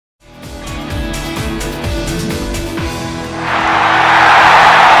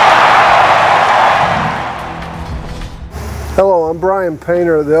Hello, I'm Brian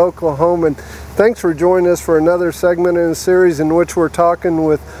Painter of the Oklahoman. Thanks for joining us for another segment in a series in which we're talking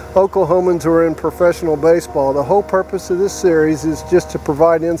with Oklahomans who are in professional baseball. The whole purpose of this series is just to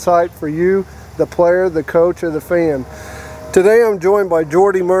provide insight for you, the player, the coach, or the fan. Today I'm joined by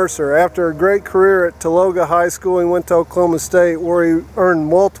Jordy Mercer. After a great career at Tologa High School, he went to Oklahoma State where he earned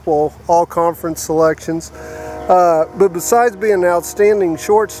multiple all-conference selections. But besides being an outstanding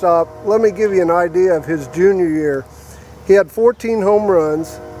shortstop, let me give you an idea of his junior year. He had 14 home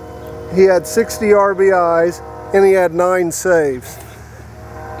runs, he had 60 RBIs, and he had 9 saves.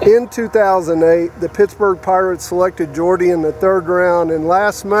 In 2008, the Pittsburgh Pirates selected Jordy in the 3rd round, and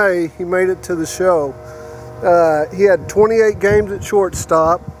last May, he made it to the show. He had 28 games at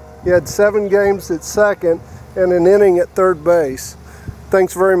shortstop, he had 7 games at second, and an inning at 3rd base.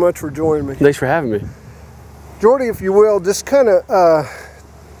 Thanks very much for joining me. Thanks for having me. Jordy, if you will, just kind of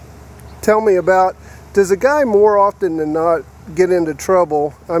tell me about, does a guy more often than not get into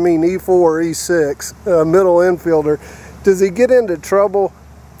trouble, I mean E4 or E6, middle infielder, does he get into trouble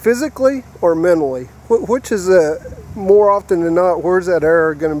physically or mentally? Which is more often than not, where's that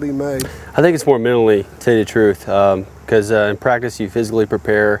error going to be made? I think it's more mentally, to tell you the truth, because in practice you physically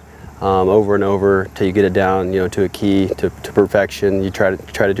prepare over and over till you get it down, to a key, to perfection. You try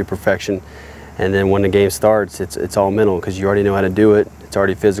to do perfection, and then when the game starts, it's all mental because you already know how to do it. It's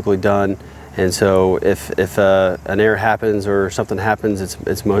already physically done. And so if an error happens or something happens,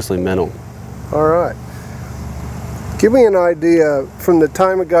 it's mostly mental. All right. Give me an idea from the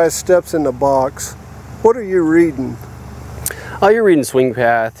time a guy steps in the box, what are you reading? Oh, you're reading swing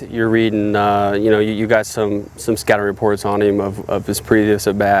path. You're reading, you got some scouting reports on him of his previous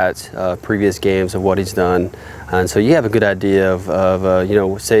at-bats, previous games of what he's done. And so you have a good idea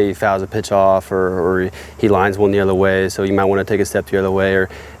of say he fouls a pitch off or he lines one the other way, so you might want to take a step the other way, or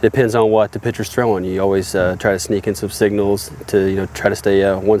it depends on what the pitcher's throwing. You always try to sneak in some signals to try to stay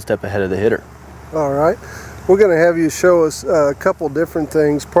one step ahead of the hitter. All right. We're going to have you show us a couple different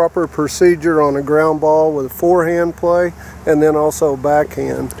things, proper procedure on a ground ball with a forehand play, and then also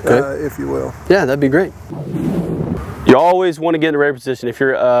backhand, okay, if you will. Yeah, that'd be great. You always want to get in the right position. If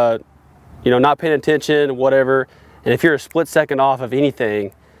you're not paying attention, whatever, and if you're a split second off of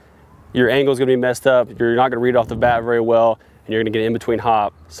anything, your angle's going to be messed up. You're not going to read off the bat very well, and you're going to get in between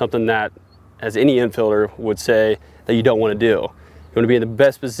hop, something that, as any infielder would say, that you don't want to do. You want to be in the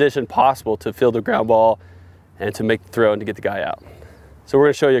best position possible to field the ground ball and to make the throw and to get the guy out. So we're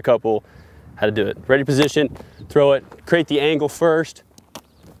going to show you a couple how to do it. Ready position, throw it, create the angle first,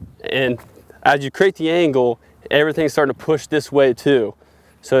 and as you create the angle, everything's starting to push this way too.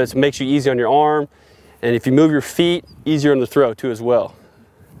 So it makes you easy on your arm, and if you move your feet, easier on the throw too as well.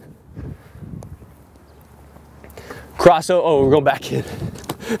 Oh, we're going back in.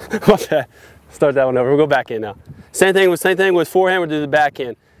 Start that one over, we'll go back in now. Same thing with forehand, we'll do the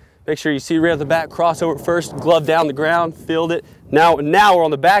backhand. Make sure you see right at the back, crossover first, glove down the ground, field it. Now we're on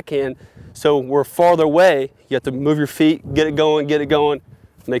the backhand, so we're farther away. You have to move your feet, get it going,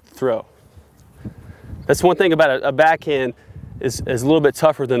 make the throw. That's one thing about a backhand is a little bit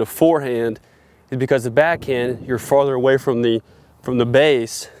tougher than a forehand, is because the backhand, you're farther away from the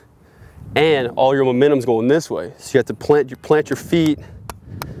base, and all your momentum's going this way. So you have to plant your feet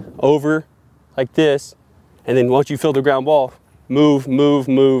over like this, and then once you field the ground ball, move,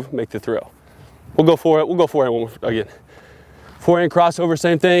 make the throw. We'll go for it one again. Forehand crossover,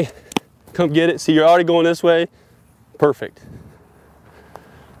 same thing. Come get it. See, you're already going this way. Perfect.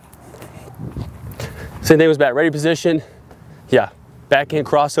 Same thing with bat. Ready position. Yeah. Backhand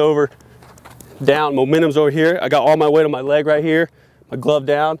crossover. Down. Momentum's over here. I got all my weight on my leg right here. My glove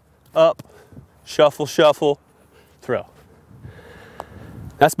down. Up. Shuffle, throw.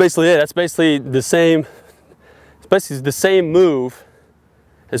 That's basically it. That's basically the same. Basically the same move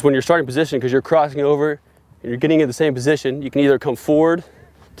as when you're starting position, because you're crossing over and you're getting in the same position. You can either come forward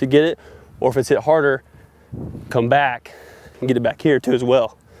to get it, or if it's hit harder, come back and get it back here too as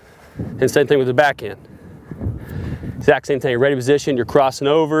well. And same thing with the backhand. Exact same thing. Ready position, you're crossing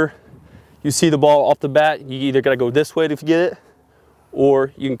over. You see the ball off the bat, you either got to go this way to get it,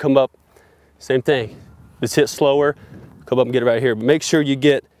 or you can come up, same thing. Just hit slower, come up and get it right here. But make sure you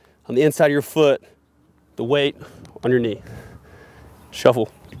get on the inside of your foot, the weight on your knee. Shuffle,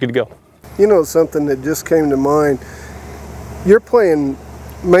 you're good to go. You know, something that just came to mind, you're playing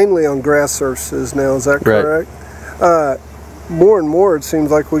mainly on grass surfaces now, is that correct? Right. More and more it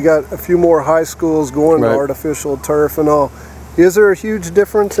seems like we got a few more high schools going to artificial turf and all. Is there a huge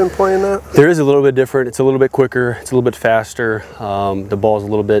difference in playing that? There is a little bit different. It's a little bit quicker. It's a little bit faster. The ball's a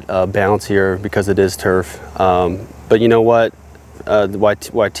little bit bouncier because it is turf. But you know what?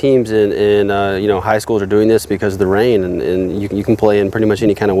 why teams in you know, high schools are doing this, because of the rain, and you can play in pretty much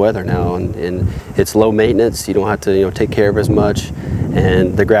any kind of weather now, and it's low maintenance. You don't have to, you know, take care of as much,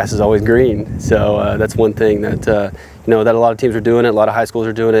 and the grass is always green. So that's one thing that you know, that a lot of teams are doing it, a lot of high schools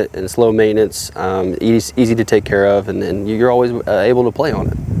are doing it, and it's low maintenance, easy to take care of, and you're always able to play on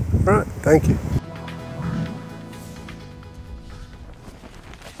it. All right, thank you.